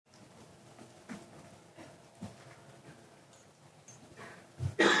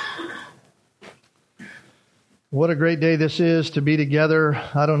What a great day this is to be together.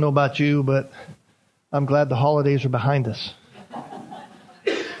 I don't know about you, but I'm glad the holidays are behind us.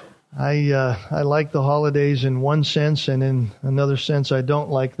 I like the holidays in one sense, and in another sense I don't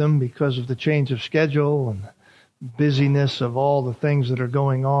like them because of the change of schedule and busyness of all the things that are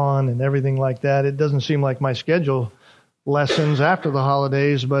going on and everything like that. It doesn't seem like my schedule lessens after the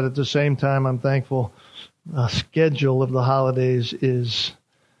holidays, but at the same time I'm thankful the schedule of the holidays is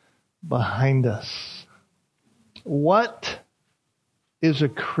behind us. What is a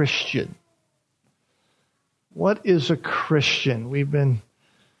Christian? What is a Christian? We've been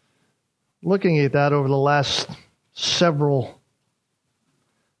looking at that over the last several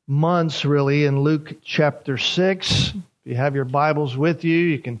months, really, in Luke chapter 6. If you have your Bibles with you,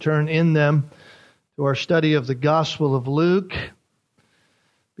 you can turn in them to our study of the Gospel of Luke,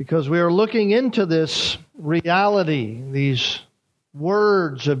 because we are looking into this reality, these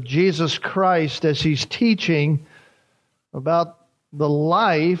words of Jesus Christ as He's teaching about the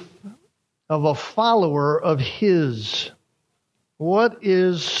life of a follower of His. What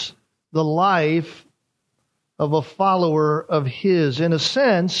is the life of a follower of His? In a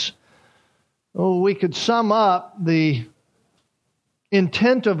sense, we could sum up the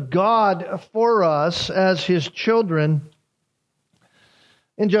intent of God for us as His children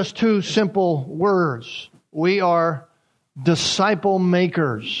in just two simple words. We are disciple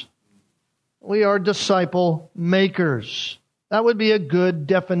makers. We are disciple makers. That would be a good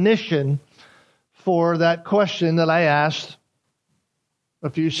definition for that question that I asked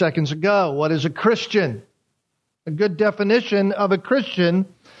a few seconds ago. What is a Christian? A good definition of a Christian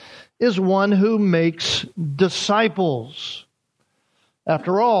is one who makes disciples.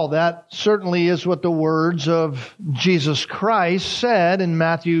 After all, that certainly is what the words of Jesus Christ said in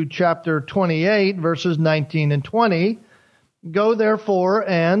Matthew chapter 28, verses 19 and 20. Go therefore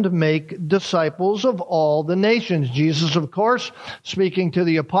and make disciples of all the nations. Jesus, of course, speaking to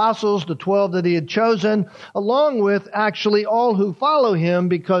the apostles, the 12 that He had chosen, along with actually all who follow Him,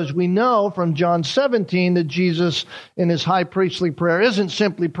 because we know from John 17 that Jesus in His high priestly prayer isn't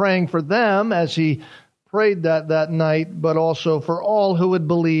simply praying for them as He prayed that night, but also for all who would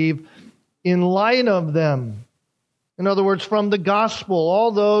believe in light of them. In other words, from the gospel,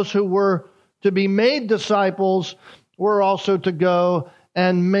 all those who were to be made disciples were also to go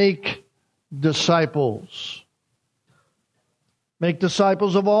and make disciples. Make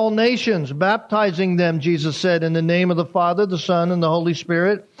disciples of all nations, baptizing them, Jesus said, in the name of the Father, the Son, and the Holy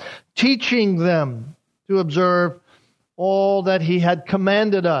Spirit, teaching them to observe all that He had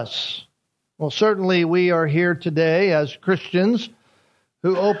commanded us. Well, certainly we are here today as Christians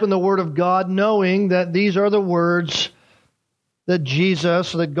who open the Word of God knowing that these are the words that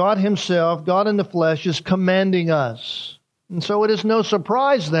Jesus, that God Himself, God in the flesh, is commanding us. And so it is no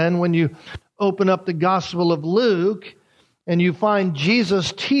surprise then when you open up the Gospel of Luke and you find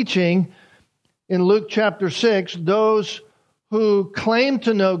Jesus teaching in Luke chapter 6 those who claim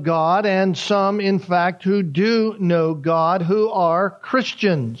to know God, and some, in fact, who do know God, who are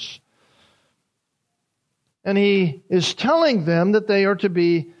Christians. And He is telling them that they are to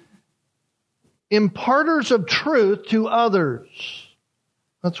be imparters of truth to others.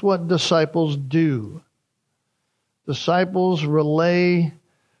 That's what disciples do. Disciples relay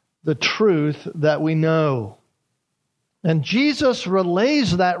the truth that we know. And Jesus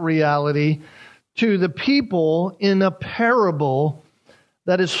relays that reality to the people in a parable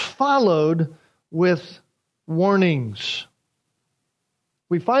that is followed with warnings.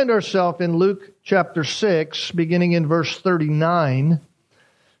 We find ourselves in Luke chapter 6, beginning in verse 39.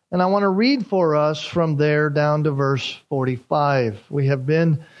 And I want to read for us from there down to verse 45. We have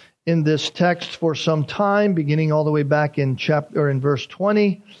been in this text for some time, beginning all the way back in verse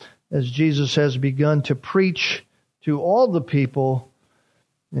 20, as Jesus has begun to preach to all the people.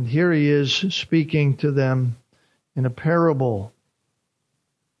 And here He is speaking to them in a parable.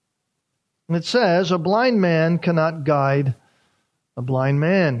 And it says, a blind man cannot guide a blind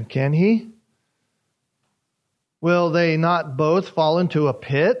man, can he? Will they not both fall into a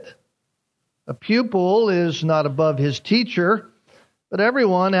pit? A pupil is not above his teacher, but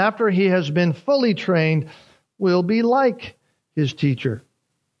everyone, after he has been fully trained, will be like his teacher.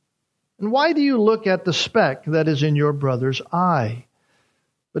 And why do you look at the speck that is in your brother's eye,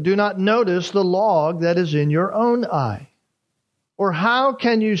 but do not notice the log that is in your own eye? Or how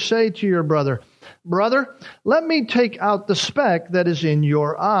can you say to your brother, Brother, let me take out the speck that is in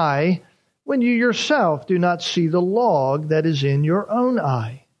your eye, when you yourself do not see the log that is in your own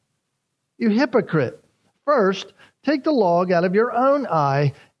eye? You hypocrite! First, take the log out of your own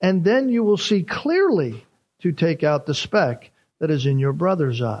eye, and then you will see clearly to take out the speck that is in your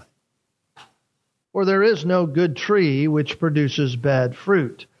brother's eye. For there is no good tree which produces bad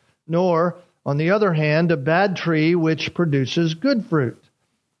fruit, nor, on the other hand, a bad tree which produces good fruit.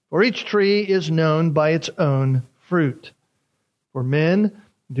 For each tree is known by its own fruit. For men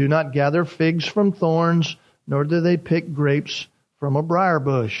do not gather figs from thorns, nor do they pick grapes from a briar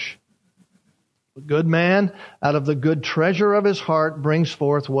bush. The good man out of the good treasure of his heart brings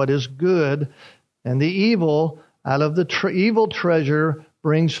forth what is good, and the evil out of the evil treasure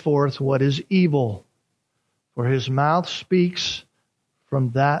brings forth what is evil. For his mouth speaks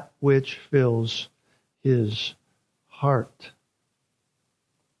from that which fills his heart.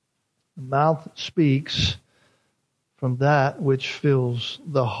 The mouth speaks from that which fills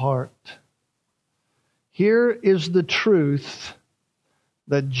the heart. Here is the truth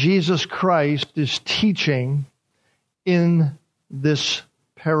that Jesus Christ is teaching in this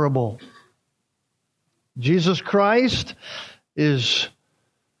parable. Jesus Christ is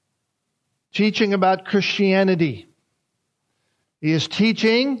teaching about Christianity. He is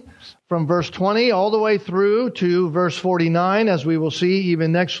teaching from verse 20 all the way through to verse 49, as we will see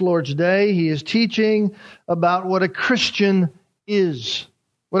even next Lord's Day. He is teaching about what a Christian is,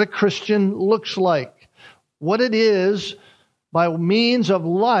 what a Christian looks like, what it is by means of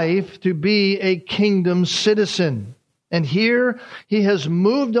life to be a kingdom citizen. And here he has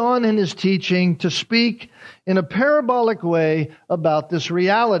moved on in his teaching to speak in a parabolic way about this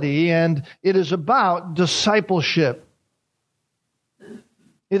reality, and it is about discipleship.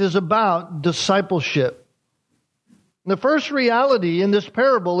 It is about discipleship. The first reality in this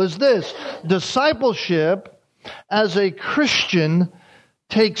parable is this: discipleship as a Christian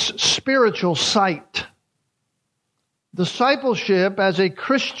takes spiritual sight. Discipleship as a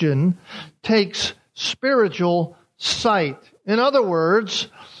Christian takes spiritual sight. In other words,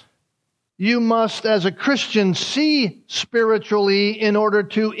 you must, as a Christian, see spiritually in order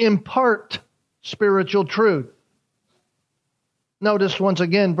to impart spiritual truth. Notice once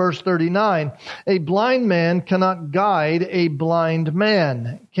again verse 39. A blind man cannot guide a blind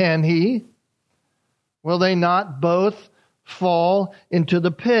man, can he? Will they not both fall into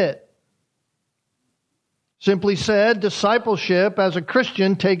the pit? Simply said, discipleship as a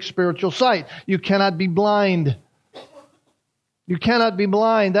Christian takes spiritual sight. You cannot be blind. You cannot be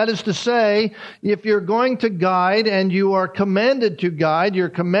blind. That is to say, if you're going to guide and you are commanded to guide, you're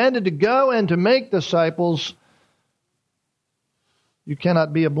commanded to go and to make disciples, you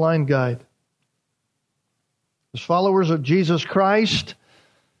cannot be a blind guide. As followers of Jesus Christ,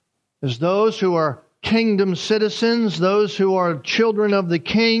 as those who are kingdom citizens, those who are children of the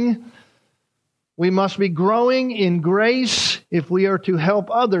King, we must be growing in grace if we are to help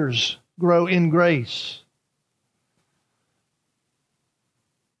others grow in grace.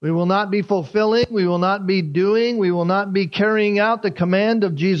 We will not be fulfilling, we will not be doing, we will not be carrying out the command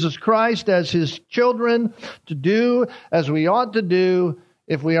of Jesus Christ as His children to do as we ought to do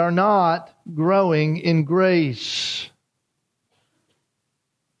if we are not growing in grace.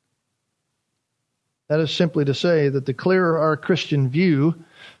 That is simply to say that the clearer our Christian view,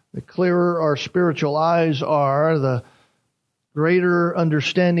 the clearer our spiritual eyes are, the greater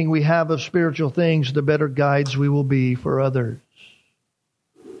understanding we have of spiritual things, the better guides we will be for others.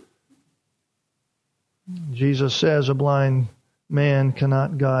 Jesus says a blind man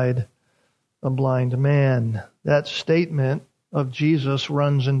cannot guide a blind man. That statement of Jesus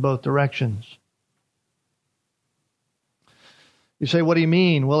runs in both directions. You say, what do you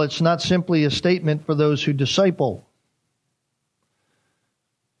mean? Well, it's not simply a statement for those who disciple.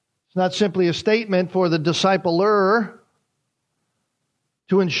 It's not simply a statement for the discipler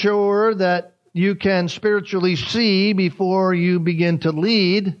to ensure that you can spiritually see before you begin to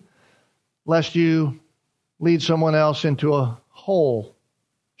lead, lest you lead someone else into a hole.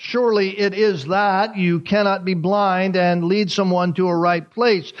 Surely it is that you cannot be blind and lead someone to a right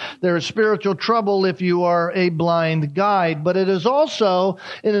place. There is spiritual trouble if you are a blind guide. But it is also,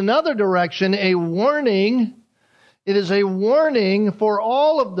 in another direction, a warning. It is a warning for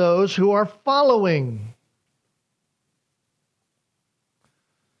all of those who are following.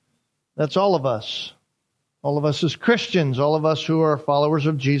 That's all of us. All of us as Christians, all of us who are followers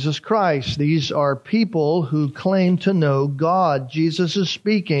of Jesus Christ. These are people who claim to know God. Jesus is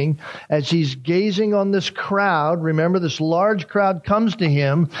speaking as He's gazing on this crowd. Remember, this large crowd comes to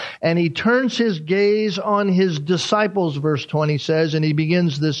Him, and He turns His gaze on His disciples, verse 20 says, and He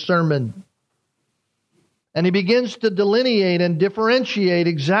begins this sermon. And He begins to delineate and differentiate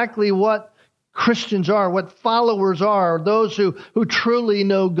exactly what Christians are, what followers are, those who truly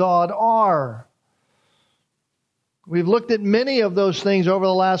know God are. We've looked at many of those things over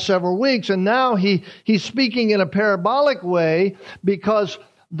the last several weeks, and now he's speaking in a parabolic way because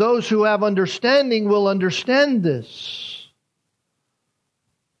those who have understanding will understand this.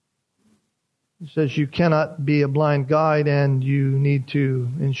 He says you cannot be a blind guide, and you need to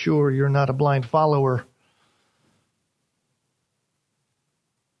ensure you're not a blind follower.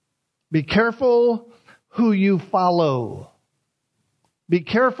 Be careful who you follow. Be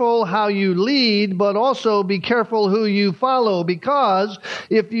careful how you lead, but also be careful who you follow, because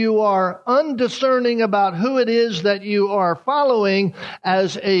if you are undiscerning about who it is that you are following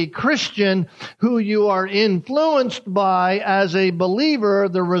as a Christian, who you are influenced by as a believer,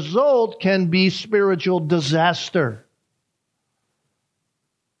 the result can be spiritual disaster.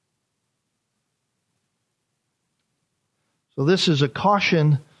 So this is a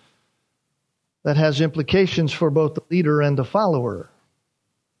caution that has implications for both the leader and the follower.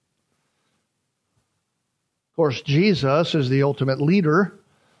 Of course, Jesus is the ultimate leader.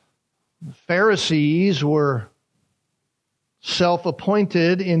 The Pharisees were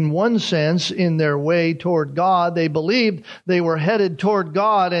self-appointed in one sense in their way toward God. They believed they were headed toward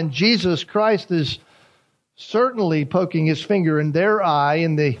God, and Jesus Christ is certainly poking his finger in their eye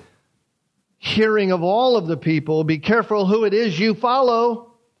in the hearing of all of the people. Be careful who it is you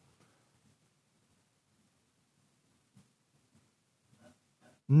follow.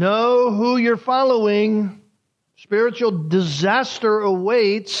 Know who you're following. Spiritual disaster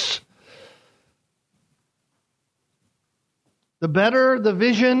awaits. The better the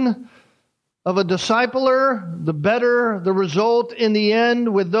vision of a discipler, the better the result in the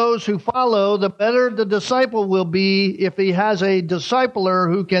end with those who follow, the better the disciple will be if he has a discipler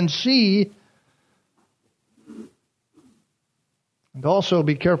who can see. And also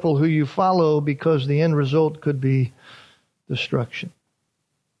be careful who you follow, because the end result could be destruction.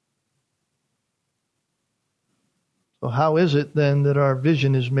 So how is it then that our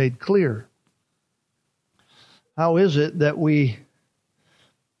vision is made clear? How is it that we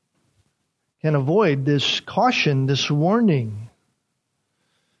can avoid this caution, this warning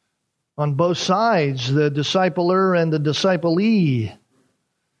on both sides, the discipler and the disciplee?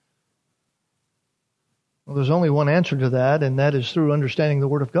 Well, there's only one answer to that, and that is through understanding the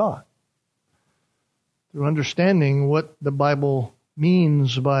Word of God. Through understanding what the Bible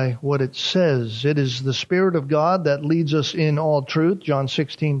means by what it says. It is the Spirit of God that leads us in all truth, John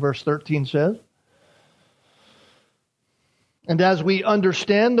 16 verse 13 says. And as we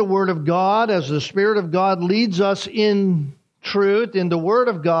understand the Word of God, as the Spirit of God leads us in truth, in the Word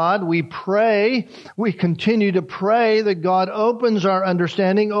of God, we pray, we continue to pray that God opens our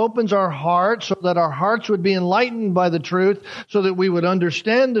understanding, opens our hearts, so that our hearts would be enlightened by the truth, so that we would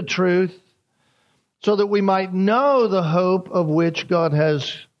understand the truth, so that we might know the hope of which God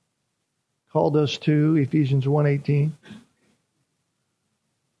has called us to, Ephesians 1:18.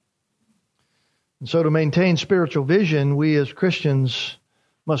 And so to maintain spiritual vision, we as Christians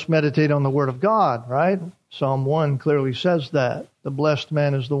must meditate on the Word of God, right? Psalm 1 clearly says that. The blessed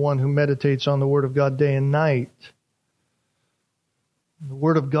man is the one who meditates on the Word of God day and night. The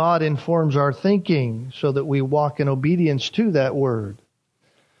Word of God informs our thinking so that we walk in obedience to that Word.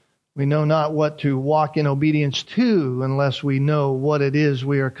 We know not what to walk in obedience to unless we know what it is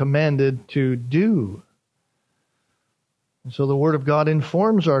we are commanded to do. And so the Word of God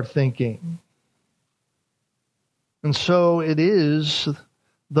informs our thinking. And so it is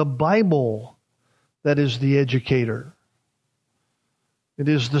the Bible that is the educator. It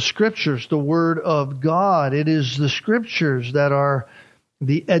is the Scriptures, the Word of God. It is the Scriptures that are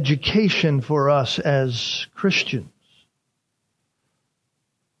the education for us as Christians.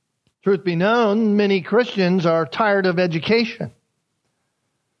 Truth be known, many Christians are tired of education.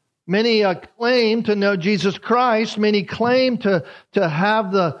 Many claim to know Jesus Christ. Many claim to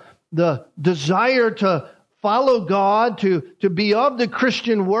have the desire to follow God, to be of the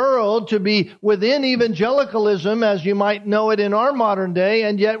Christian world, to be within evangelicalism as you might know it in our modern day,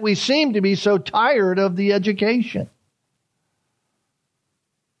 and yet we seem to be so tired of the education.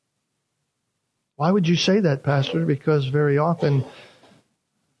 Why would you say that, Pastor? Because very often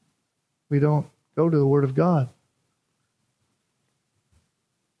we don't go to the Word of God.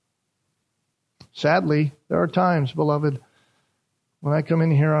 Sadly, there are times, beloved, when I come in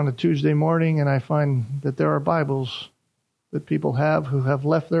here on a Tuesday morning and I find that there are Bibles that people have who have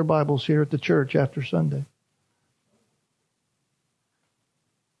left their Bibles here at the church after Sunday.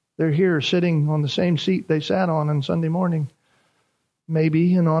 They're here sitting on the same seat they sat on Sunday morning.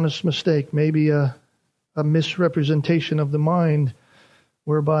 Maybe an honest mistake, maybe a misrepresentation of the mind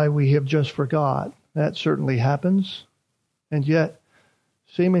whereby we have just forgot. That certainly happens. And yet,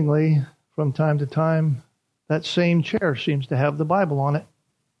 seemingly, from time to time, that same chair seems to have the Bible on it,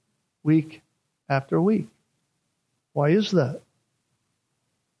 week after week. Why is that?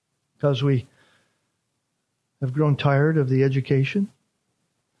 Because we have grown tired of the education?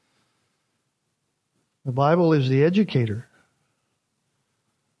 The Bible is the educator.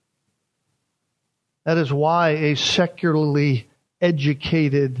 That is why a secularly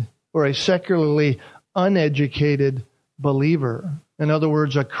educated or a secularly uneducated believer, in other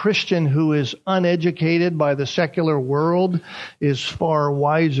words, a Christian who is uneducated by the secular world, is far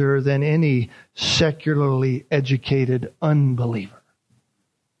wiser than any secularly educated unbeliever.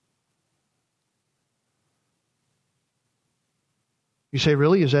 You say,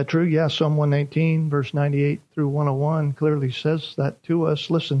 really? Is that true? Yeah, Psalm 119, verse 98 through 101 clearly says that to us.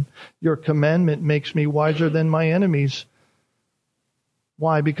 Listen, your commandment makes me wiser than my enemies.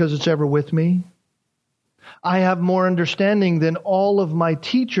 Why? Because it's ever with me. I have more understanding than all of my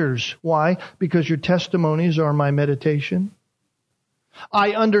teachers. Why? Because your testimonies are my meditation.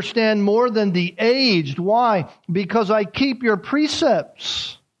 I understand more than the aged. Why? Because I keep your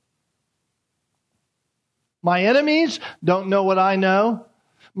precepts. My enemies don't know what I know.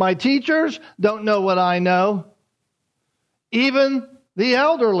 My teachers don't know what I know. Even the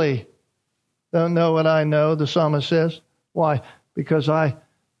elderly don't know what I know, the psalmist says. Why? Because I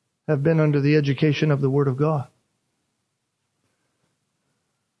have been under the education of the Word of God.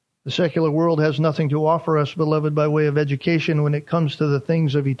 The secular world has nothing to offer us, beloved, by way of education when it comes to the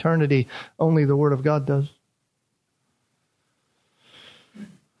things of eternity. Only the Word of God does.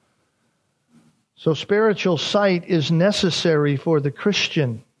 So spiritual sight is necessary for the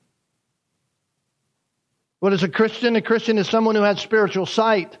Christian. What is a Christian? A Christian is someone who has spiritual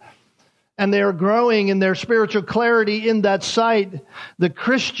sight, and they are growing in their spiritual clarity in that sight. The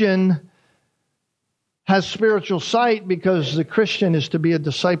Christian has spiritual sight because the Christian is to be a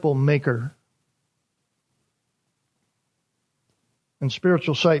disciple maker. And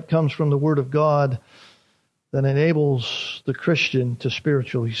spiritual sight comes from the Word of God that enables the Christian to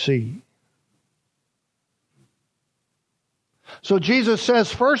spiritually see. So Jesus says,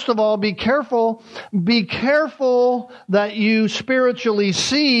 first of all, be careful that you spiritually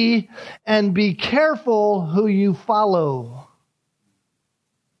see, and be careful who you follow.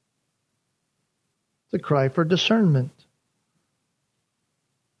 It's a cry for discernment.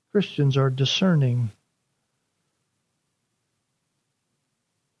 Christians are discerning.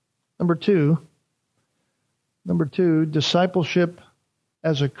 Number two, discipleship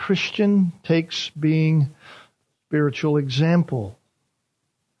as a Christian takes being spiritual example.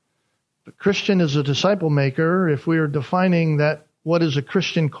 The Christian is a disciple maker. If we are defining that, what is a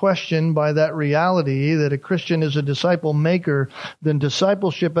Christian question by that reality, that a Christian is a disciple maker, then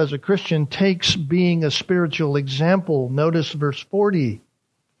discipleship as a Christian takes being a spiritual example. Notice verse 40.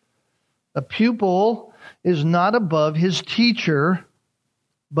 A pupil is not above his teacher,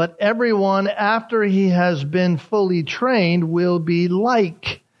 but everyone after he has been fully trained will be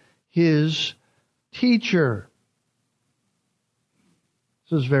like his teacher.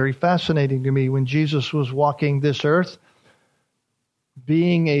 This is very fascinating to me. When Jesus was walking this earth,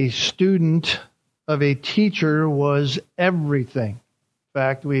 being a student of a teacher was everything. In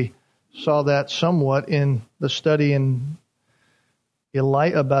fact, we saw that somewhat in the study in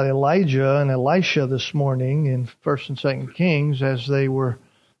about Elijah and Elisha this morning in 1st and 2nd Kings, as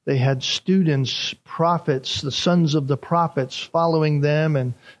they had students, prophets, the sons of the prophets following them,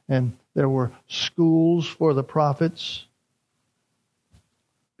 and there were schools for the prophets.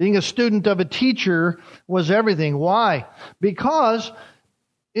 Being a student of a teacher was everything. Why? Because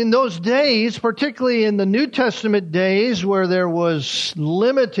in those days, particularly in the New Testament days where there was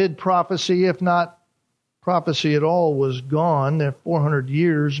limited prophecy, if not prophecy at all, was gone, there 400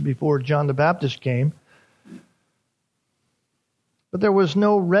 years before John the Baptist came. But there was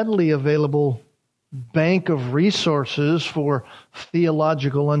no readily available bank of resources for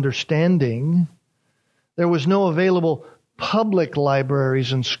theological understanding. There was no available public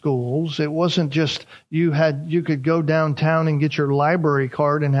libraries and schools. It wasn't just you could go downtown and get your library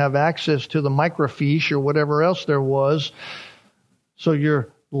card and have access to the microfiche or whatever else there was. So your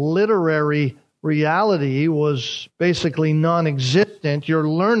literary reality was basically non-existent. Your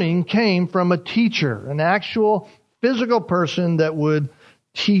learning came from a teacher, an actual physical person that would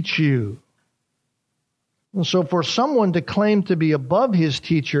teach you. And so for someone to claim to be above his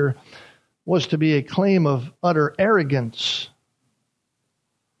teacher was to be a claim of utter arrogance.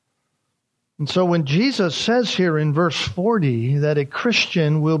 And so when Jesus says here in verse 40 that a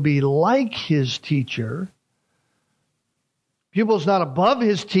Christian will be like his teacher, pupil's not above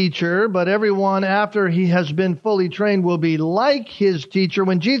his teacher, but everyone after he has been fully trained will be like his teacher.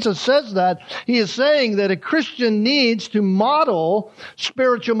 When Jesus says that, he is saying that a Christian needs to model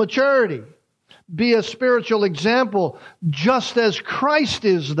spiritual maturity. be a spiritual example, just as Christ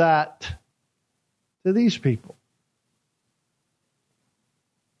is that to these people.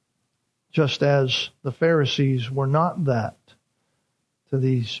 Just as the Pharisees were not that to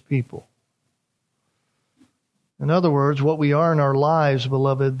these people. In other words, what we are in our lives,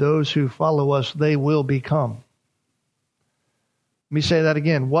 beloved, those who follow us, they will become. Let me say that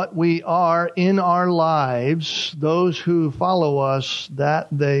again. What we are in our lives, those who follow us, that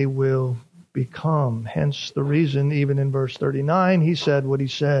they will become. Hence the reason, even in verse 39, he said what he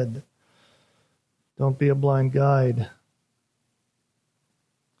said. Don't be a blind guide.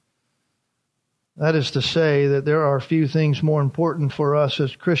 That is to say that there are few things more important for us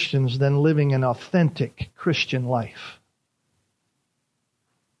as Christians than living an authentic Christian life.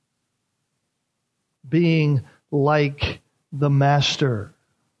 Being like the Master.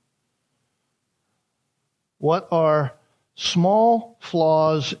 What are small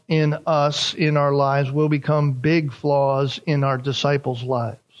flaws in us, in our lives, will become big flaws in our disciples'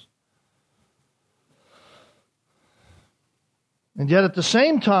 lives. And yet at the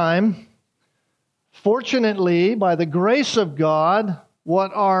same time, fortunately, by the grace of God,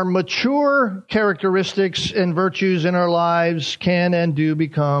 what are mature characteristics and virtues in our lives can and do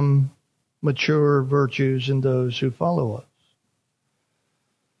become mature virtues in those who follow us.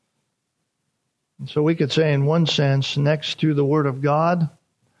 And so we could say in one sense, next to the Word of God,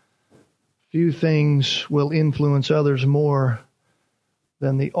 few things will influence others more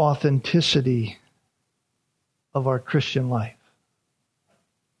than the authenticity of our Christian life.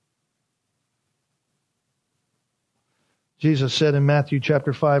 Jesus said in Matthew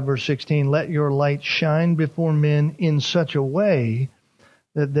chapter 5, verse 16, "Let your light shine before men in such a way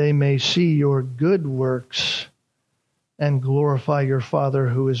that they may see your good works and glorify your Father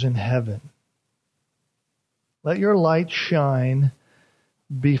who is in heaven." Let your light shine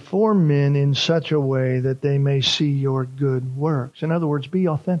before men in such a way that they may see your good works. In other words, be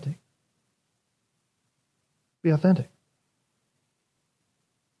authentic. Be authentic.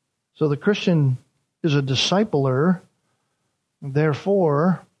 So the Christian is a discipler.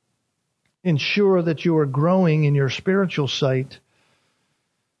 Therefore, ensure that you are growing in your spiritual sight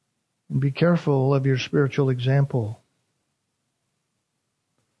and be careful of your spiritual example.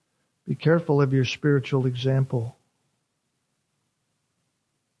 Be careful of your spiritual example.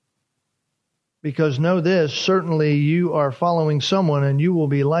 Because know this, certainly you are following someone and you will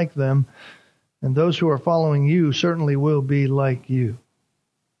be like them, and those who are following you certainly will be like you.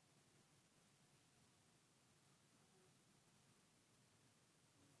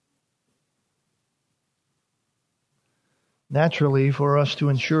 Naturally, for us to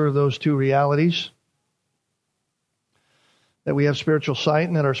ensure those two realities, that we have spiritual sight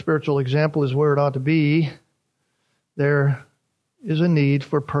and that our spiritual example is where it ought to be, there is a need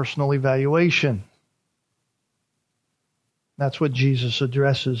for personal evaluation. That's what Jesus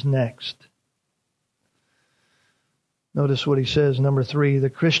addresses next. Notice what he says, number 3, the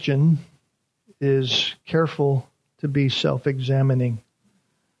Christian is careful to be self-examining.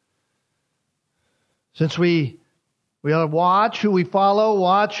 Since we ought to watch who we follow,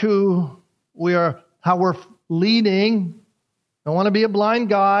 watch how we're leading. Don't want to be a blind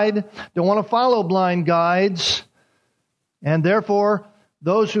guide. Don't want to follow blind guides. And therefore,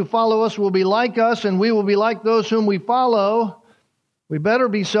 those who follow us will be like us, and we will be like those whom we follow. We better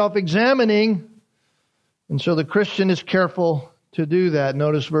be self-examining. And so the Christian is careful to do that.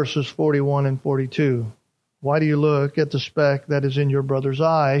 Notice verses 41 and 42. Why do you look at the speck that is in your brother's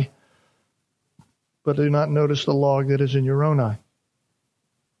eye, but do not notice the log that is in your own eye?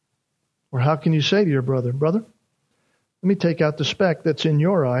 Or how can you say to your brother, "Brother, let me take out the speck that's in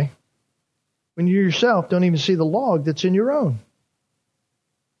your eye," when you yourself don't even see the log that's in your own?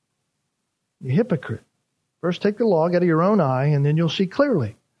 You hypocrite. First take the log out of your own eye, and then you'll see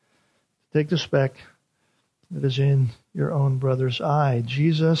clearly. Take the speck that is in your own brother's eye.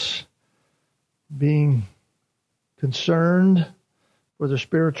 Jesus, being concerned for the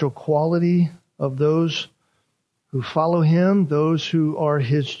spiritual quality of those who follow him, those who are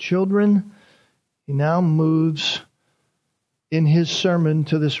his children, he now moves in his sermon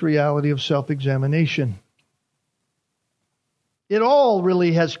to this reality of self-examination. It all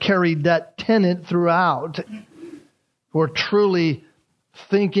really has carried that tenet throughout. For truly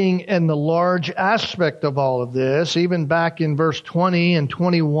thinking in the large aspect of all of this, even back in verse 20 and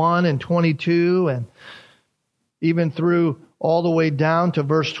 21 and 22, and even through all the way down to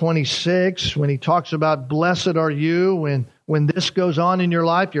verse 26 when he talks about blessed are you when this goes on in your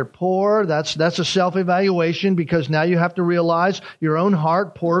life, you're poor. That's a self-evaluation, because now you have to realize your own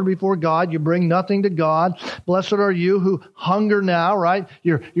heart poured before God. You bring nothing to God. Blessed are you who hunger now, right?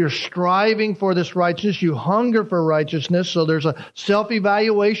 You're striving for this righteousness. You hunger for righteousness. So there's a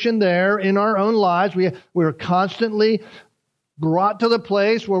self-evaluation there in our own lives. We're constantly brought to the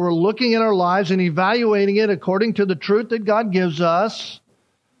place where we're looking at our lives and evaluating it according to the truth that God gives us.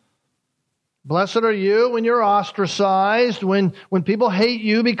 Blessed are you when you're ostracized, when people hate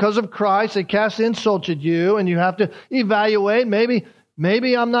you because of Christ, they cast insults at you, and you have to evaluate,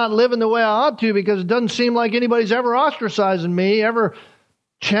 maybe I'm not living the way I ought to, because it doesn't seem like anybody's ever ostracizing me, ever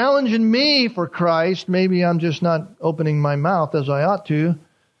challenging me for Christ. Maybe I'm just not opening my mouth as I ought to.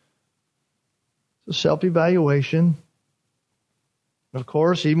 It's a self-evaluation. Of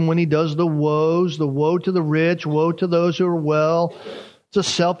course, even when he does the woes, the woe to the rich, woe to those who are well, it's a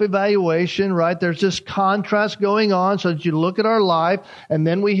self-evaluation, right? There's this contrast going on so that you look at our life, and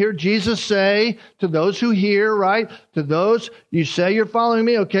then we hear Jesus say to those who hear, right? To those, you say you're following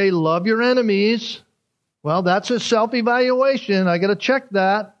me, okay, love your enemies. Well, that's a self-evaluation. I got to check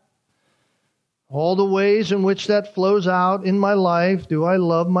that. All the ways in which that flows out in my life. Do I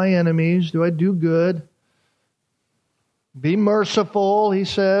love my enemies? Do I do good? Be merciful, he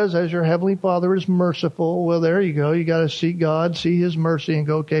says, as your heavenly Father is merciful. Well, there you go. You got to see God, see his mercy, and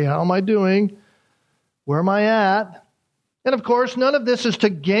go, okay, how am I doing? Where am I at? And of course, none of this is to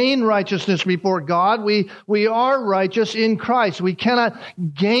gain righteousness before God. We are righteous in Christ. We cannot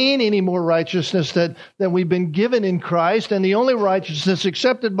gain any more righteousness than we've been given in Christ. And the only righteousness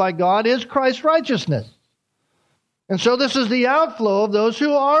accepted by God is Christ's righteousness. And so this is the outflow of those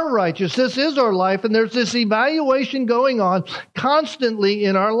who are righteous. This is our life, and there's this evaluation going on constantly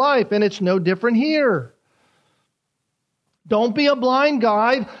in our life, and it's no different here. Don't be a blind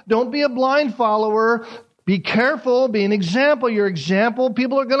guide. Don't be a blind follower. Be careful. Be an example. Your example,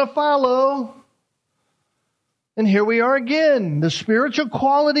 people are going to follow. And here we are again. The spiritual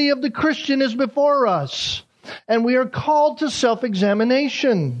quality of the Christian is before us, and we are called to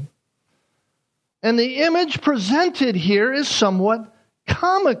self-examination. And the image presented here is somewhat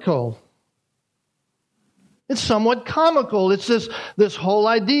comical. It's somewhat comical. It's this whole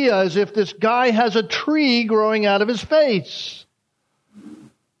idea as if this guy has a tree growing out of his face.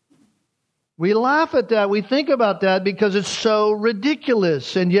 We laugh at that. We think about that because it's so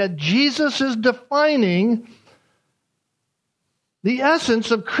ridiculous. And yet Jesus is defining the essence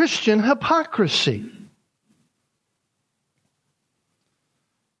of Christian hypocrisy.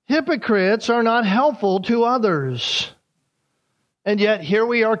 Hypocrites are not helpful to others. And yet here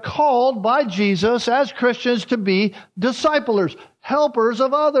we are called by Jesus as Christians to be disciplers, helpers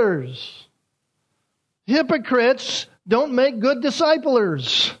of others. Hypocrites don't make good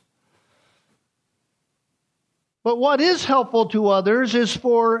disciplers. But what is helpful to others is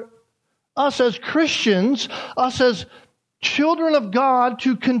for us as Christians, us as children of God,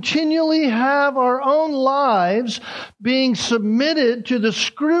 to continually have our own lives being submitted to the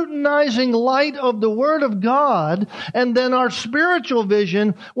scrutinizing light of the Word of God, and then our spiritual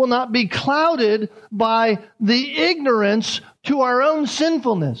vision will not be clouded by the ignorance to our own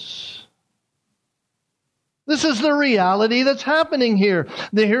sinfulness. This is the reality that's happening here.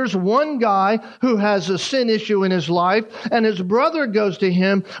 Here's one guy who has a sin issue in his life, and his brother goes to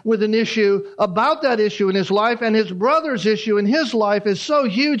him with an issue about that issue in his life, and his brother's issue in his life is so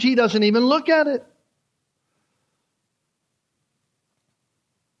huge he doesn't even look at it.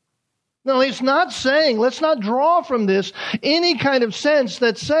 No, he's not saying, let's not draw from this any kind of sense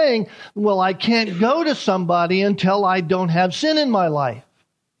that's saying, well, I can't go to somebody until I don't have sin in my life.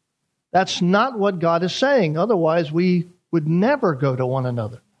 That's not what God is saying. Otherwise, we would never go to one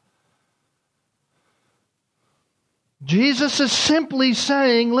another. Jesus is simply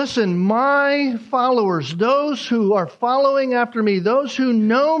saying, listen, my followers, those who are following after me, those who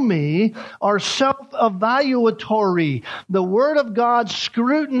know me, are self-evaluatory. The Word of God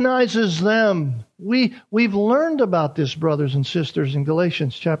scrutinizes them. We've learned about this, brothers and sisters, in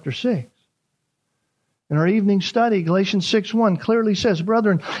Galatians chapter 6. In our evening study, Galatians 6:1 clearly says,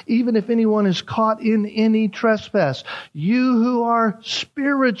 brethren, even if anyone is caught in any trespass, you who are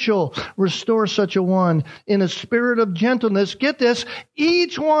spiritual, restore such a one in a spirit of gentleness. Get this,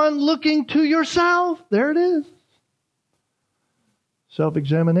 each one looking to yourself. There it is.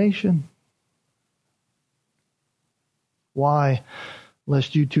 Self-examination. Why?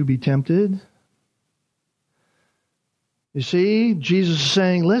 Lest you too be tempted. You see, Jesus is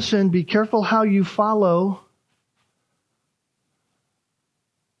saying, listen, be careful how you follow.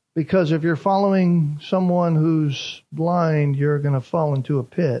 Because if you're following someone who's blind, you're going to fall into a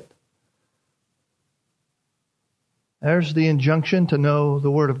pit. There's the injunction to know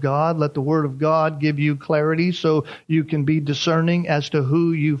the Word of God. Let the Word of God give you clarity so you can be discerning as to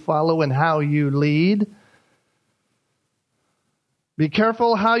who you follow and how you lead. Be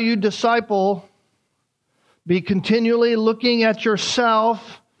careful how you disciple. Be continually looking at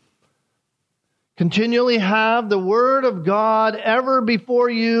yourself. Continually have the Word of God ever before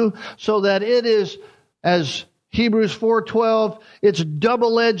you so that it is, as Hebrews 4:12, its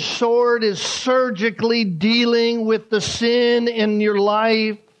double-edged sword is surgically dealing with the sin in your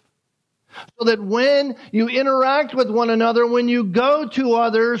life. So that when you interact with one another, when you go to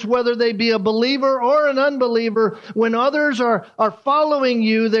others, whether they be a believer or an unbeliever, when others are following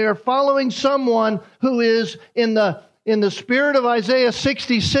you, they are following someone who is in the spirit of Isaiah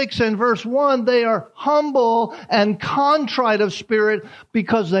 66 and verse 1, they are humble and contrite of spirit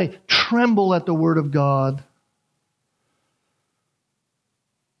because they tremble at the Word of God.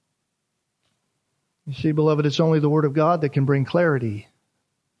 You see, beloved, it's only the Word of God that can bring clarity.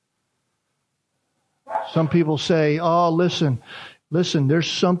 Some people say, oh, listen,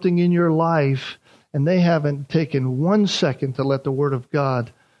 there's something in your life, and they haven't taken 1 second to let the Word of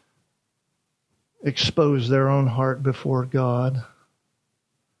God expose their own heart before God. It's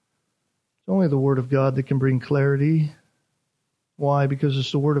only the Word of God that can bring clarity. Why? Because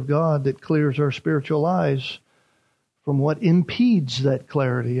it's the Word of God that clears our spiritual eyes from what impedes that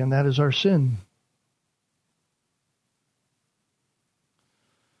clarity, and that is our sin.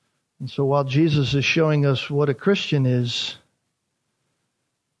 And so while Jesus is showing us what a Christian is,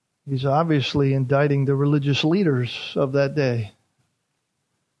 He's obviously indicting the religious leaders of that day.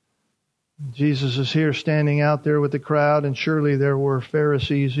 Jesus is here standing out there with the crowd, and surely there were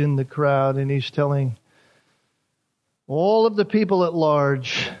Pharisees in the crowd, and He's telling all of the people at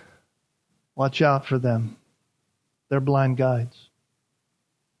large, watch out for them. They're blind guides.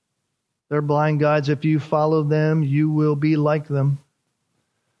 They're blind guides. If you follow them, you will be like them.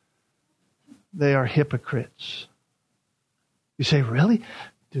 They are hypocrites. You say, really?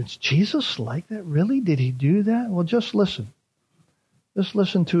 Is Jesus like that? Really? Did He do that? Well, just listen. Just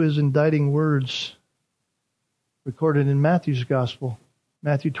listen to His indicting words recorded in Matthew's Gospel,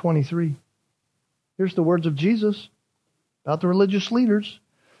 Matthew 23. Here's the words of Jesus about the religious leaders.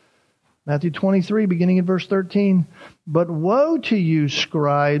 Matthew 23, beginning in verse 13. But woe to you,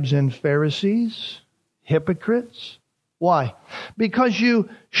 scribes and Pharisees, hypocrites! Why? Because you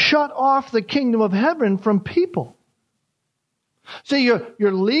shut off the kingdom of heaven from people. See,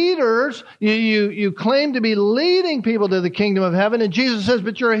 your leaders, you claim to be leading people to the kingdom of heaven, and Jesus says,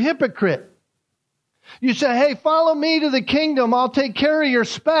 but you're a hypocrite. You say, hey, follow me to the kingdom, I'll take care of your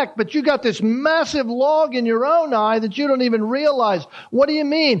speck, but you got this massive log in your own eye that you don't even realize. What do you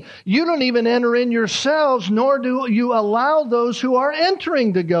mean? You don't even enter in yourselves, nor do you allow those who are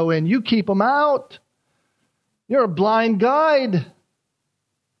entering to go in. You keep them out. You're a blind guide.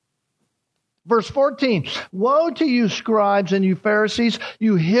 Verse 14, woe to you, scribes and you Pharisees,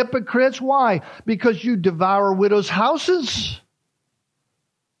 you hypocrites. Why? Because you devour widows' houses.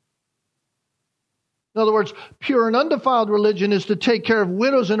 In other words, pure and undefiled religion is to take care of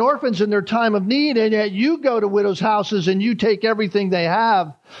widows and orphans in their time of need, and yet you go to widows' houses and you take everything they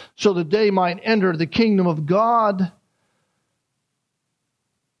have so that they might enter the kingdom of God.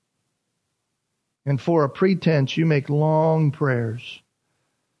 And for a pretense, you make long prayers.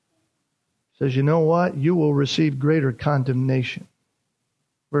 Says, you know what? You will receive greater condemnation.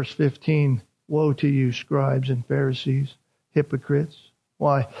 Verse 15, woe to you, scribes and Pharisees, hypocrites.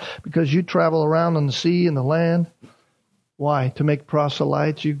 Why? Because you travel around on the sea and the land. Why? To make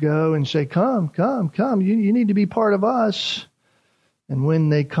proselytes, you go and say, come. You need to be part of us. And when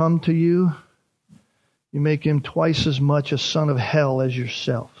they come to you, you make him twice as much a son of hell as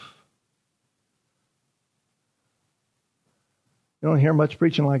yourself. You don't hear much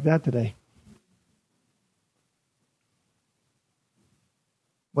preaching like that today.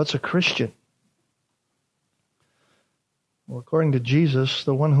 What's a Christian? Well, according to Jesus,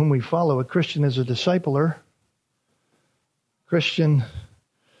 the one whom we follow, a Christian is a discipler. Christian,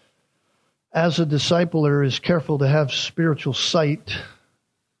 as a discipler, is careful to have spiritual sight,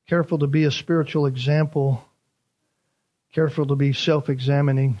 careful to be a spiritual example, careful to be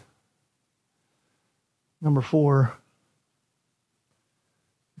self-examining. Number 4,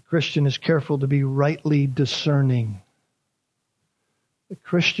 the Christian is careful to be rightly discerning. The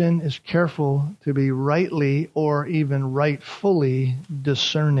Christian is careful to be rightly or even rightfully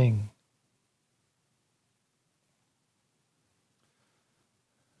discerning.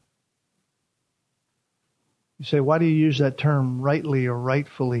 You say, why do you use that term rightly or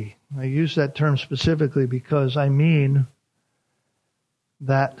rightfully? I use that term specifically because I mean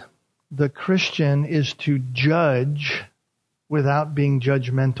that the Christian is to judge without being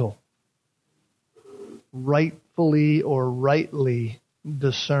judgmental. Rightfully or rightly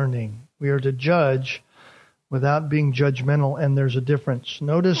discerning. We are to judge without being judgmental, and there's a difference.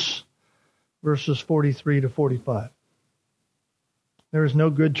 Notice verses 43 to 45. There is no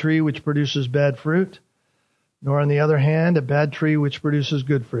good tree which produces bad fruit, nor on the other hand a bad tree which produces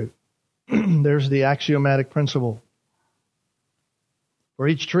good fruit. There's the axiomatic principle. For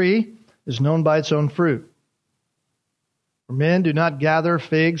each tree is known by its own fruit. For men do not gather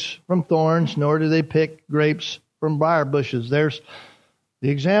figs from thorns, nor do they pick grapes from briar bushes. There's the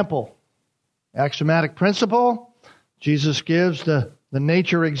example. Axiomatic principle. Jesus gives the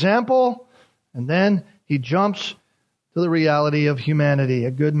nature example, and then he jumps to the reality of humanity.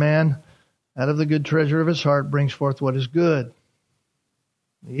 A good man, out of the good treasure of his heart, brings forth what is good.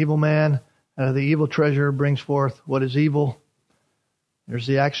 The evil man, out of the evil treasure, brings forth what is evil. There's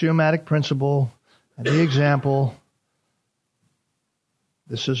the axiomatic principle and the example.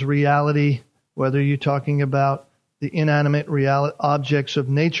 This is reality, whether you're talking about the inanimate objects of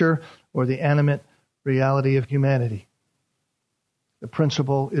nature or the animate reality of humanity. The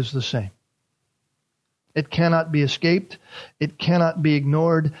principle is the same. It cannot be escaped. It cannot be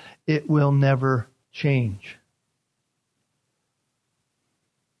ignored. It will never change.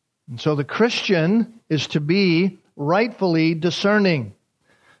 And so the Christian is to be rightfully discerning.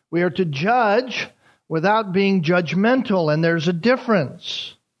 We are to judge without being judgmental, and there's a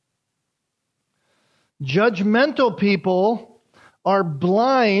difference. Judgmental people are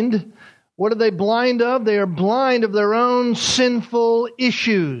blind. What are they blind of? They are blind of their own sinful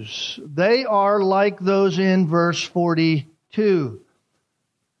issues. They are like those in verse 42,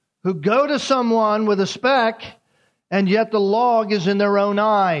 who go to someone with a speck, and yet the log is in their own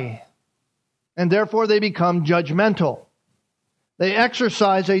eye. And therefore they become judgmental. They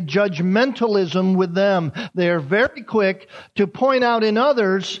exercise a judgmentalism with them. They are very quick to point out in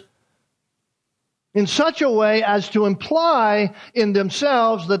others in such a way as to imply in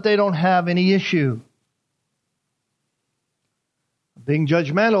themselves that they don't have any issue. Being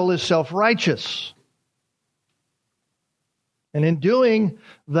judgmental is self-righteous. And in doing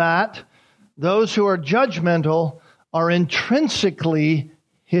that, those who are judgmental are intrinsically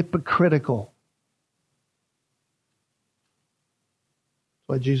hypocritical.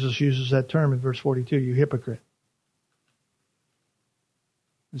 That's why Jesus uses that term in verse 42, you hypocrite.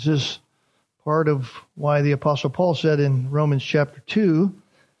 This is part of why the Apostle Paul said in Romans chapter 2,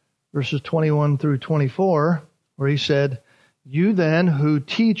 verses 21 through 24, where he said, you then who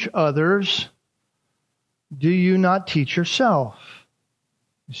teach others, do you not teach yourself?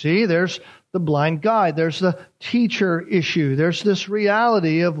 You see, there's the blind guide. There's the teacher issue. There's this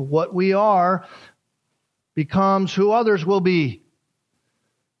reality of what we are becomes who others will be.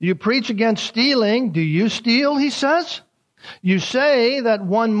 You preach against stealing. Do you steal, he says? You say that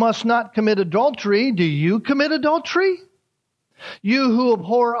one must not commit adultery. Do you commit adultery? You who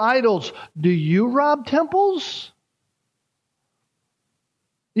abhor idols, do you rob temples?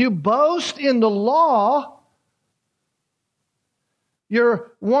 You boast in the law.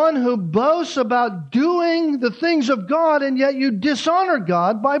 You're one who boasts about doing the things of God, and yet you dishonor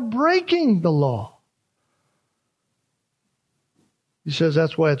God by breaking the law. He says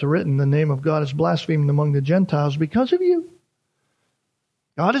that's why it's written, the name of God is blasphemed among the Gentiles because of you.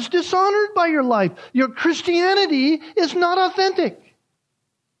 God is dishonored by your life. Your Christianity is not authentic.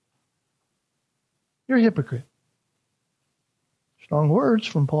 You're a hypocrite. Strong words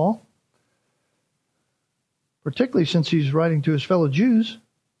from Paul. Particularly since he's writing to his fellow Jews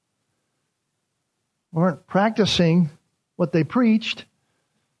who weren't practicing what they preached,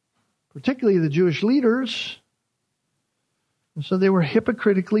 particularly the Jewish leaders. And so they were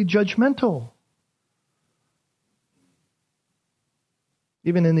hypocritically judgmental.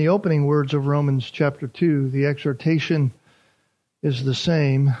 Even in the opening words of Romans chapter 2, the exhortation is the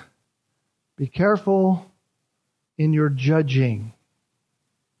same. Be careful in your judging.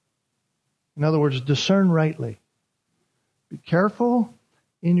 In other words, discern rightly. Be careful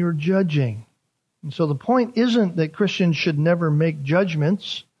in your judging. And so the point isn't that Christians should never make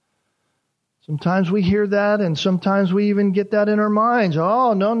judgments. Sometimes we hear that, and sometimes we even get that in our minds.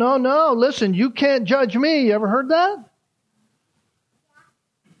 Oh, no. Listen, you can't judge me. You ever heard that?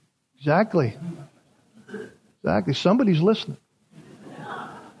 Exactly. Somebody's listening.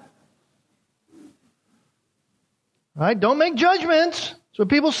 Right? Don't make judgments. That's what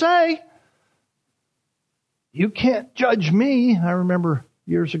people say. You can't judge me. I remember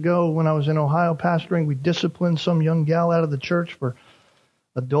years ago when I was in Ohio pastoring, we disciplined some young gal out of the church for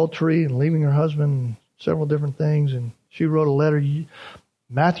adultery and leaving her husband and several different things. And she wrote a letter,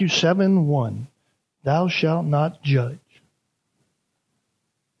 Matthew 7:1, thou shalt not judge.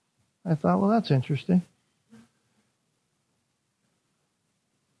 I thought, well, that's interesting.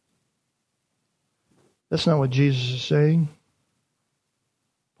 That's not what Jesus is saying.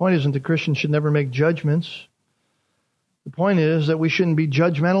 The point isn't that Christians should never make judgments. The point is that we shouldn't be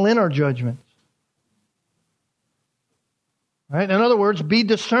judgmental in our judgments. Right? In other words, be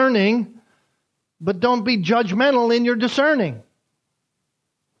discerning, but don't be judgmental in your discerning.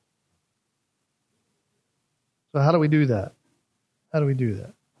 So how do we do that? How do we do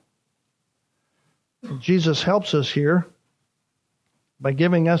that? Jesus helps us here by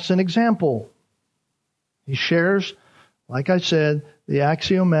giving us an example. He shares, like I said, the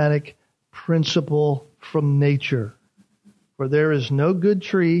axiomatic principle from nature. For there is no good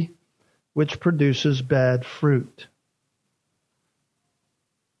tree which produces bad fruit.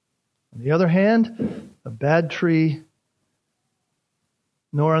 On the other hand, a bad tree,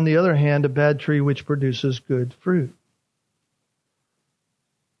 nor on the other hand, a bad tree which produces good fruit.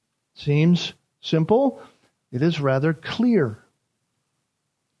 Seems simple. It is rather clear.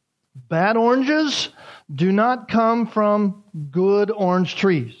 Bad oranges do not come from good orange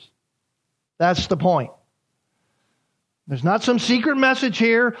trees. That's the point. There's not some secret message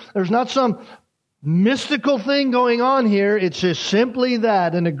here. There's not some mystical thing going on here. It's just simply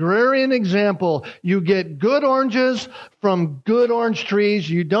that, an agrarian example. You get good oranges from good orange trees.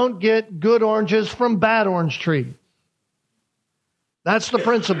 You don't get good oranges from bad orange trees. That's the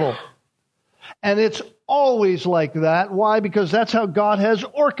principle. And it's always like that. Why? Because that's how God has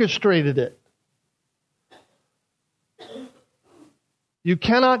orchestrated it. You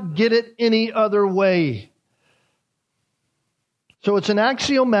cannot get it any other way. So it's an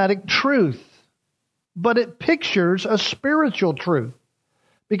axiomatic truth, but it pictures a spiritual truth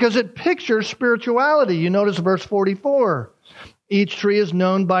because it pictures spirituality. You notice verse 44. Each tree is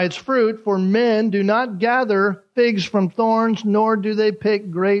known by its fruit, for men do not gather figs from thorns, nor do they pick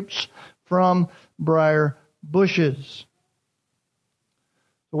grapes from briar bushes.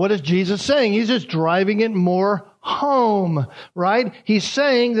 What is Jesus saying? He's just driving it more home, right? He's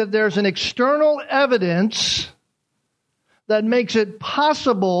saying that there's an external evidence that makes it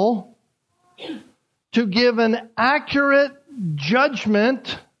possible to give an accurate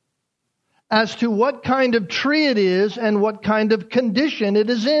judgment as to what kind of tree it is and what kind of condition it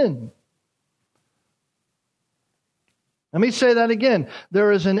is in. Let me say that again.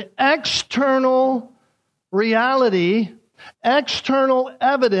 There is an external reality, external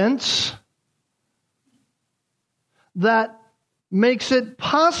evidence that makes it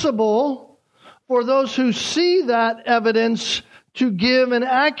possible for those who see that evidence to give an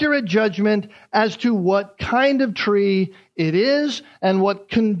accurate judgment as to what kind of tree it is and what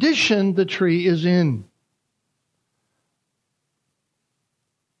condition the tree is in.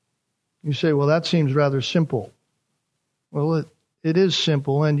 You say, well, that seems rather simple. Well, it is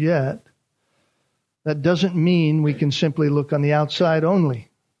simple, and yet that doesn't mean we can simply look on the outside only.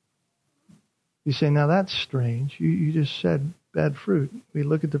 You say, now that's strange. You just said bad fruit. We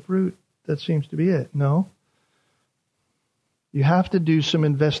look at the fruit. That seems to be it. No. You have to do some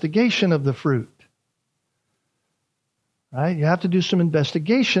investigation of the fruit. Right? You have to do some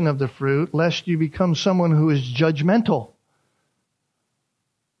investigation of the fruit lest you become someone who is judgmental.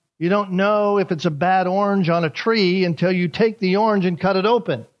 You don't know if it's a bad orange on a tree until you take the orange and cut it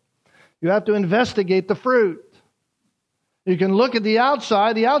open. You have to investigate the fruit. You can look at the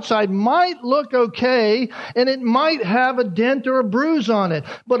outside. The outside might look okay, and it might have a dent or a bruise on it.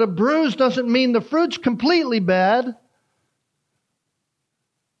 But a bruise doesn't mean the fruit's completely bad.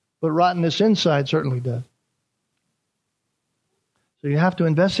 But rottenness inside certainly does. So you have to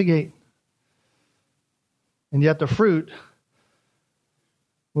investigate. And yet the fruit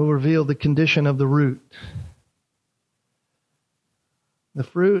will reveal the condition of the root. The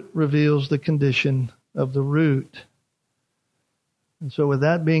fruit reveals the condition of the root. And so with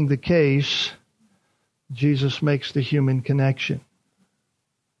that being the case, Jesus makes the human connection.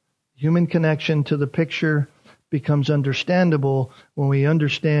 Human connection to the picture becomes understandable when we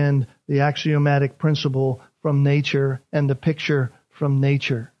understand the axiomatic principle from nature and the picture from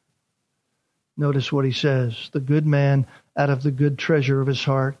nature. Notice what he says. The good man out of the good treasure of his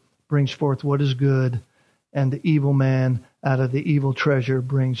heart brings forth what is good, and the evil man out of the evil treasure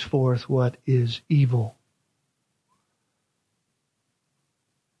brings forth what is evil.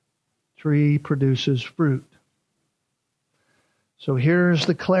 Tree produces fruit. So here's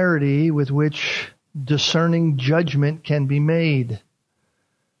the clarity with which discerning judgment can be made.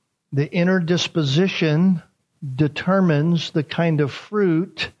 The inner disposition determines the kind of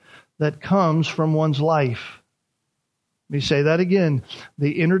fruit that comes from one's life. Let me say that again.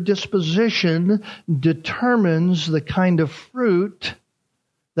 The inner disposition determines the kind of fruit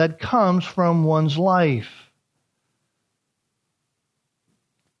that comes from one's life.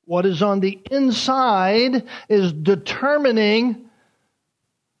 What is on the inside is determining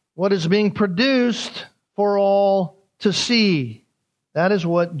what is being produced for all to see. That is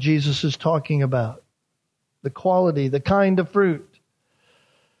what Jesus is talking about. The quality, the kind of fruit.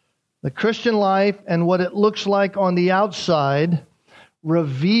 The Christian life and what it looks like on the outside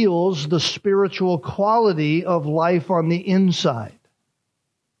reveals the spiritual quality of life on the inside.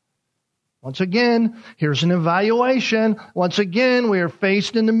 Once again, here's an evaluation. Once again, we are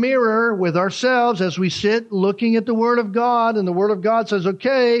faced in the mirror with ourselves as we sit looking at the Word of God, and the Word of God says,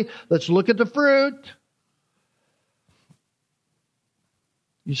 okay, let's look at the fruit.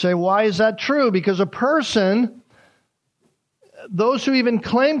 You say, why is that true? Because a person, those who even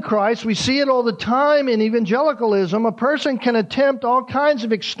claim Christ, we see it all the time in evangelicalism, a person can attempt all kinds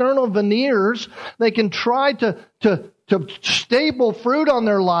of external veneers. They can try to staple fruit on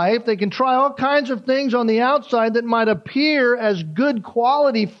their life. They can try all kinds of things on the outside that might appear as good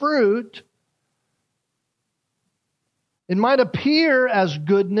quality fruit. It might appear as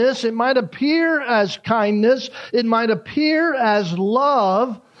goodness. It might appear as kindness. It might appear as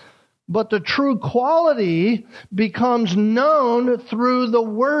love. But the true quality becomes known through the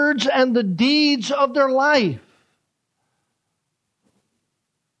words and the deeds of their life.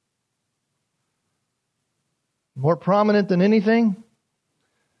 More prominent than anything,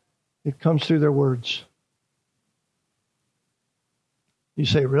 it comes through their words. You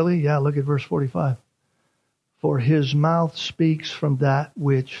say, really? Yeah, look at verse 45. For his mouth speaks from that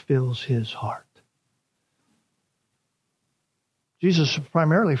which fills his heart. Jesus is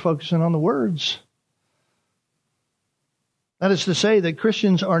primarily focusing on the words. That is to say that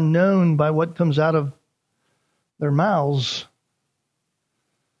Christians are known by what comes out of their mouths.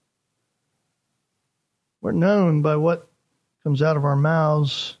 We're known by what comes out of our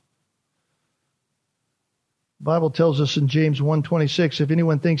mouths. The Bible tells us in James 1:26, if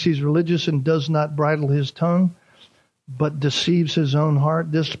anyone thinks he's religious and does not bridle his tongue, but deceives his own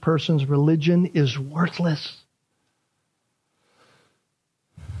heart, this person's religion is worthless.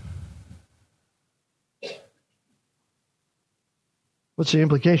 What's the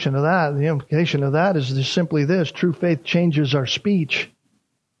implication of that? The implication of that is just simply this: true faith changes our speech.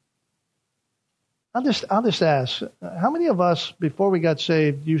 I'll just ask, how many of us, before we got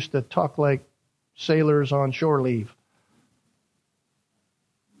saved, used to talk like sailors on shore leave?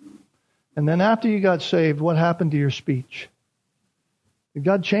 And then after you got saved, what happened to your speech? Did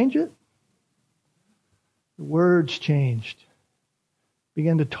God change it? The words changed.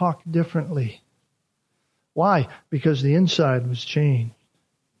 Began to talk differently. Why? Because the inside was changed.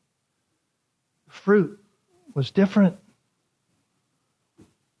 The fruit was different.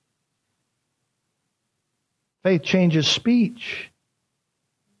 Faith changes speech.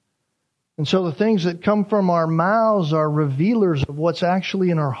 And so the things that come from our mouths are revealers of what's actually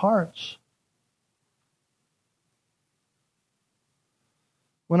in our hearts.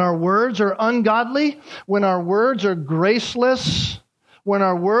 When our words are ungodly, when our words are graceless, when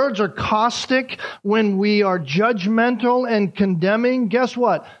our words are caustic, when we are judgmental and condemning, guess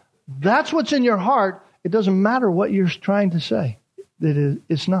what? That's what's in your heart. It doesn't matter what you're trying to say.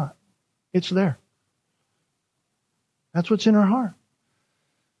 It's not. It's there. That's what's in our heart.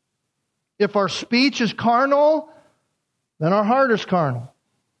 If our speech is carnal, then our heart is carnal.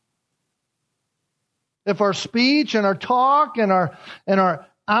 If our speech and our talk and our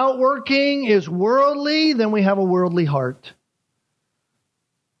outworking is worldly, then we have a worldly heart.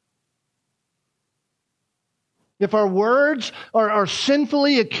 If our words are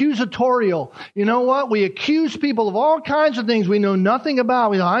sinfully accusatorial, you know what? We accuse people of all kinds of things we know nothing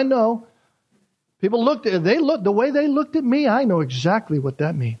about. I know. People the way they looked at me, I know exactly what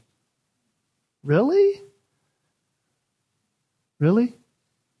that means. Really? Really?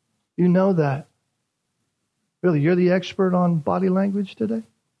 You know that? Really, you're the expert on body language today?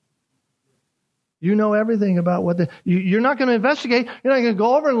 You know everything about you're not going to investigate. You're not going to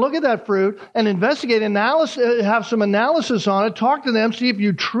go over and look at that fruit and investigate, have some analysis on it, talk to them, see if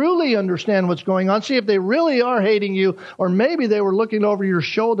you truly understand what's going on, see if they really are hating you, or maybe they were looking over your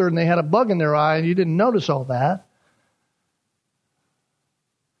shoulder and they had a bug in their eye and you didn't notice all that.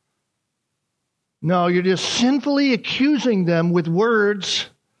 No, you're just sinfully accusing them with words.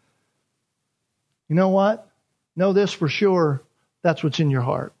 You know what? Know this for sure. That's what's in your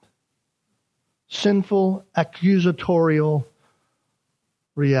heart. Sinful, accusatorial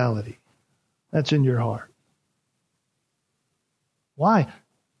reality. That's in your heart. Why?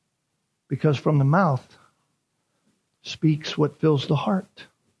 Because from the mouth speaks what fills the heart.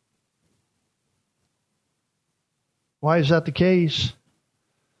 Why is that the case?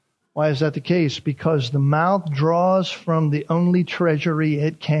 Why is that the case? Because the mouth draws from the only treasury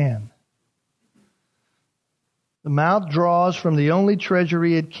it can. The mouth draws from the only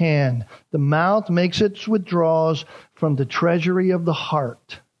treasury it can. The mouth makes its withdrawals from the treasury of the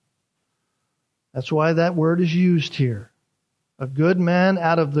heart. That's why that word is used here. A good man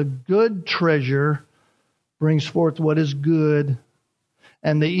out of the good treasure brings forth what is good,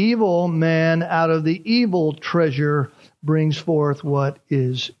 and the evil man out of the evil treasure brings forth what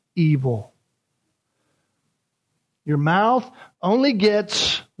is evil. Your mouth only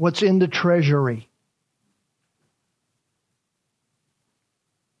gets what's in the treasury.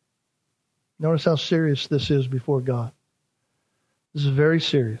 Notice how serious this is before God. This is very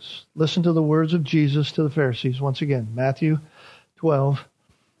serious. Listen to the words of Jesus to the Pharisees. Once again, Matthew 12,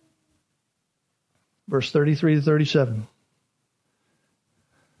 verse 33 to 37.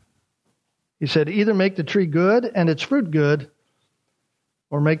 He said, either make the tree good and its fruit good,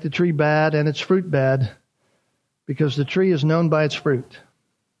 or make the tree bad and its fruit bad, because the tree is known by its fruit.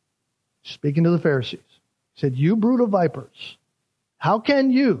 Speaking to the Pharisees, he said, you brood of vipers, how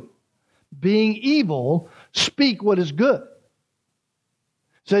can you, being evil, speak what is good?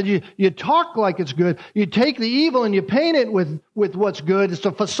 Said you talk like it's good. You take the evil and you paint it with what's good. It's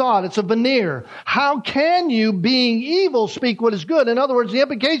a facade. It's a veneer. How can you, being evil, speak what is good? In other words, the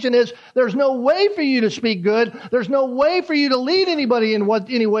implication is there's no way for you to speak good. There's no way for you to lead anybody in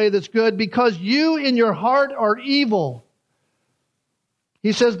any way that's good, because you in your heart are evil.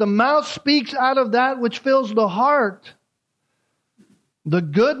 He says the mouth speaks out of that which fills the heart. The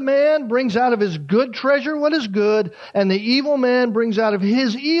good man brings out of his good treasure what is good, and the evil man brings out of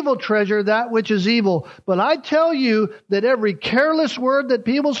his evil treasure that which is evil. But I tell you that every careless word that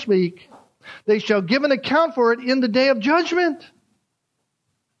people speak, they shall give an account for it in the day of judgment.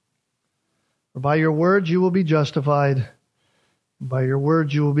 For by your words you will be justified, and by your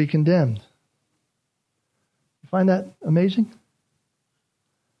words you will be condemned. You find that amazing?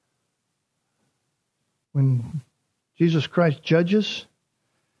 When Jesus Christ judges,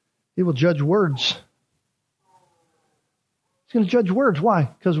 He will judge words. He's going to judge words. Why?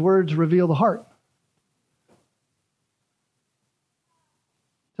 Because words reveal the heart.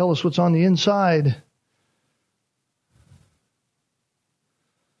 Tell us what's on the inside.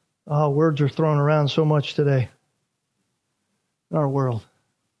 Oh, words are thrown around so much today in our world.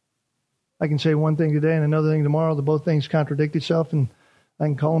 I can say one thing today and another thing tomorrow. The both things contradict itself, and I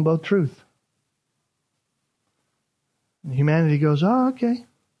can call them both truth. And humanity goes, oh, okay.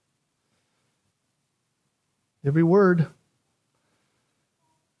 Every word.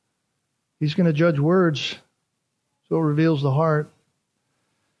 He's going to judge words, so it reveals the heart.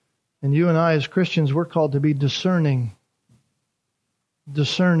 And you and I as Christians, we're called to be discerning.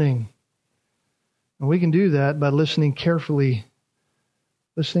 Discerning. And we can do that by listening carefully.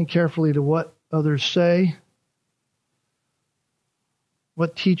 Listening carefully to what others say.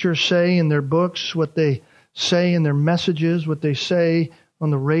 What teachers say in their books, what they say in their messages, what they say on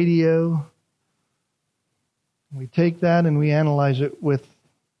the radio. We take that and we analyze it with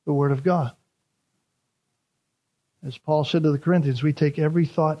the Word of God. As Paul said to the Corinthians, we take every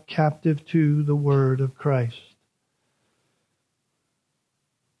thought captive to the Word of Christ.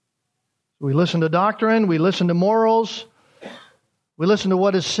 We listen to doctrine, we listen to morals, we listen to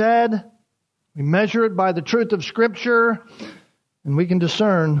what is said, we measure it by the truth of Scripture, and we can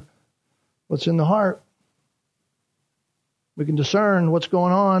discern what's in the heart. We can discern what's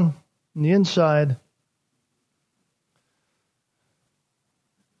going on the inside.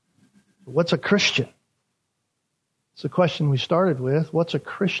 What's a Christian? It's the question we started with. What's a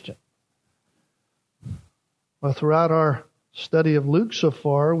Christian? Well, throughout our study of Luke so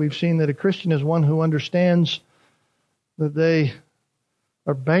far, we've seen that a Christian is one who understands that they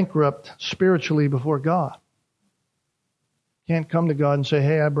are bankrupt spiritually before God. Can't come to God and say,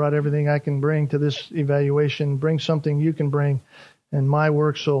 hey, I brought everything I can bring to this evaluation. Bring something you can bring, and my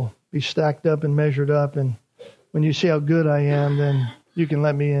works will be stacked up and measured up. And when you see how good I am, then you can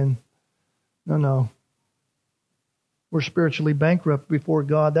let me in. No. We're spiritually bankrupt before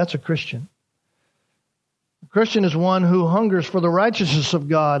God. That's a Christian. A Christian is one who hungers for the righteousness of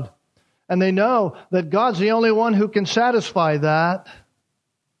God. And they know that God's the only one who can satisfy that.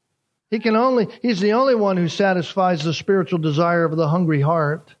 He's the only one who satisfies the spiritual desire of the hungry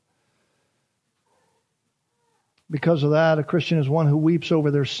heart. Because of that, a Christian is one who weeps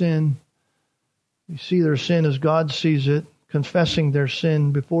over their sin. They see their sin as God sees it, confessing their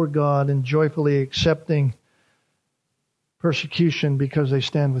sin before God and joyfully accepting persecution because they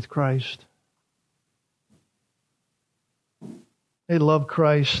stand with Christ. They love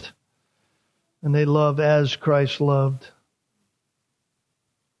Christ, and they love as Christ loved.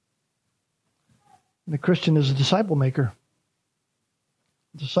 And the Christian is a disciple maker.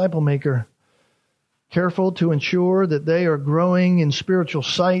 Disciple maker, careful to ensure that they are growing in spiritual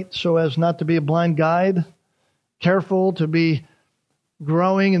sight so as not to be a blind guide. Careful to be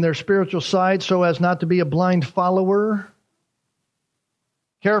growing in their spiritual sight so as not to be a blind follower.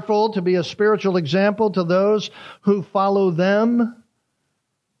 Careful to be a spiritual example to those who follow them.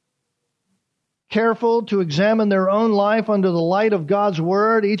 Careful to examine their own life under the light of God's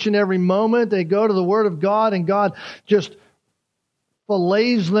Word. Each and every moment they go to the Word of God and God just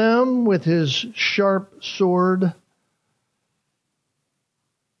fillets them with His sharp sword.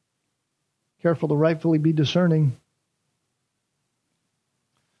 Careful to rightfully be discerning.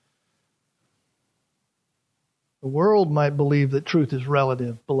 The world might believe that truth is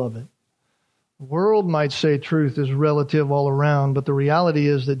relative, beloved. The world might say truth is relative all around, but the reality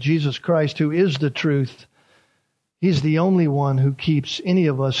is that Jesus Christ, who is the truth, He's the only one who keeps any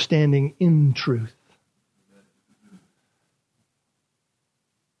of us standing in truth.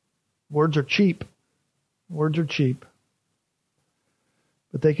 Words are cheap. Words are cheap.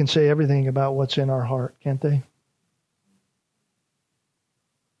 But they can say everything about what's in our heart, can't they?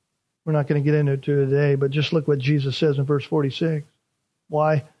 We're not going to get into it today, but just look what Jesus says in verse 46.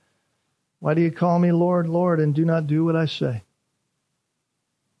 Why do you call me Lord, Lord, and do not do what I say?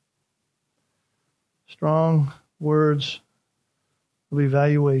 Strong words of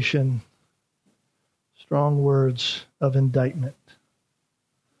evaluation. Strong words of indictment.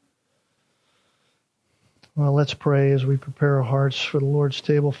 Well, let's pray as we prepare our hearts for the Lord's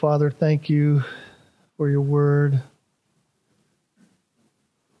table. Father, thank you for your word.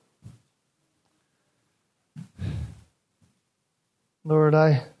 Lord,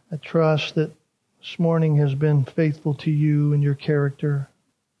 I trust that this morning has been faithful to you and your character,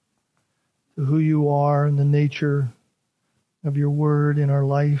 to who you are and the nature of your word in our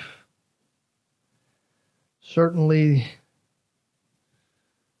life. Certainly,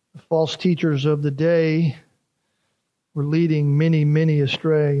 the false teachers of the day were leading many, many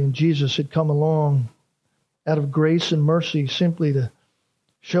astray, and Jesus had come along out of grace and mercy simply to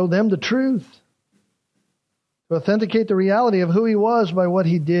show them the truth, to authenticate the reality of who He was by what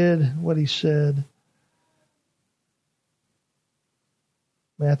He did, what He said.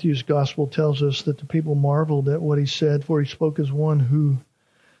 Matthew's gospel tells us that the people marveled at what He said, for He spoke as one who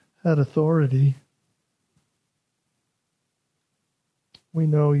had authority. We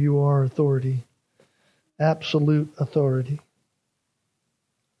know you are authority, absolute authority.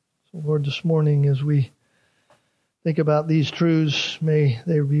 So Lord, this morning as we think about these truths, may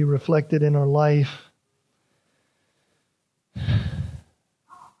they be reflected in our life.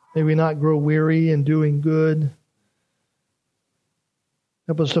 May we not grow weary in doing good.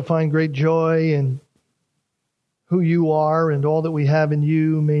 Help us to find great joy in who you are and all that we have in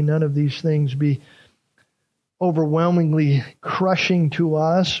you. May none of these things be overwhelmingly crushing to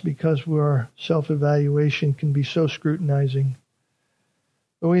us because our self-evaluation can be so scrutinizing.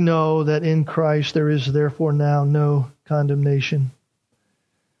 But we know that in Christ there is therefore now no condemnation.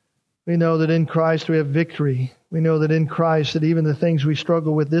 We know that in Christ we have victory. We know that in Christ that even the things we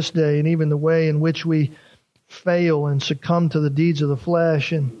struggle with this day and even the way in which we fail and succumb to the deeds of the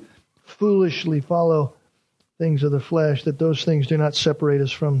flesh and foolishly follow things of the flesh, that those things do not separate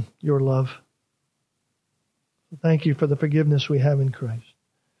us from your love. Thank you for the forgiveness we have in Christ.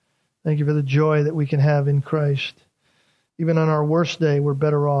 Thank you for the joy that we can have in Christ. Even on our worst day, we're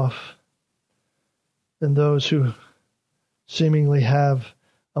better off than those who seemingly have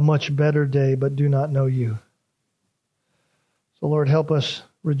a much better day but do not know you. So Lord, help us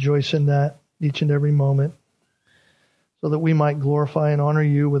rejoice in that each and every moment so that we might glorify and honor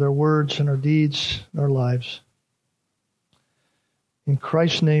you with our words and our deeds and our lives. In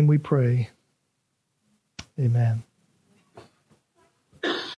Christ's name we pray. Amen.